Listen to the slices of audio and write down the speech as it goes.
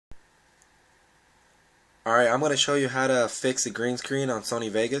Alright, I'm going to show you how to fix a green screen on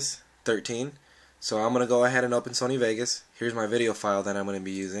Sony Vegas 13. So I'm going to go ahead and open Sony Vegas. Here's my video file that I'm going to be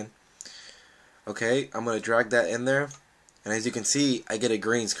using. Okay, I'm going to drag that in there. And as you can see, I get a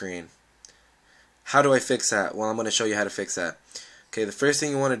green screen. How do I fix that? Well, I'm going to show you how to fix that. Okay, the first thing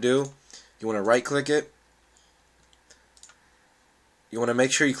you want to do, you want to right click it. You want to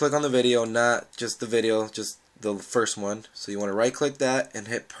make sure you click on the video, not just the video, just the first one. So you want to right click that and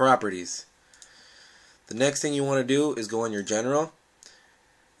hit properties. The next thing you want to do is go in your general.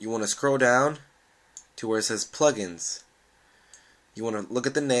 You want to scroll down to where it says plugins. You want to look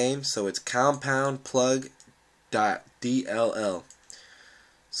at the name, so it's compoundplug.dll.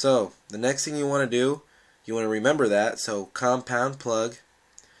 So the next thing you want to do, you want to remember that, so compound plug.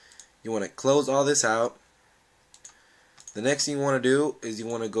 You want to close all this out. The next thing you want to do is you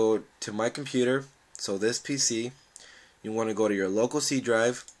want to go to my computer, so this PC. You want to go to your local C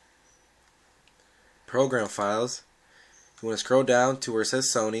drive, program files. You want to scroll down to where it says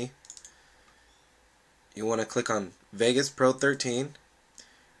Sony. You want to click on Vegas Pro 13.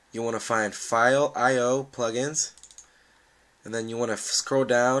 You want to find File IO plugins, and then you want to scroll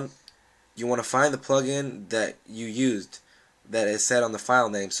down. You want to find the plugin that you used that is set on the file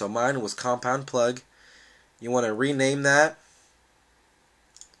name. So mine was Compound Plug. You want to rename that,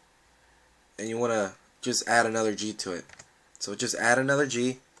 and you want to just add another G to it. So just add another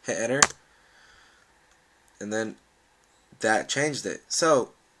G, hit enter, and then that changed it. So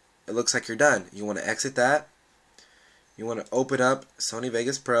it looks like you're done. You want to exit that. You want to open up Sony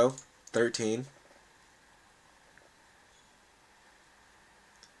Vegas Pro 13,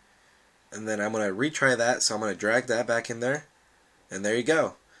 and then I'm going to retry that. So I'm going to drag that back in there, and there you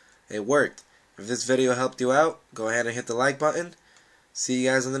go. It worked. If this video helped you out, go ahead and hit the like button. See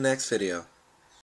you guys in the next video.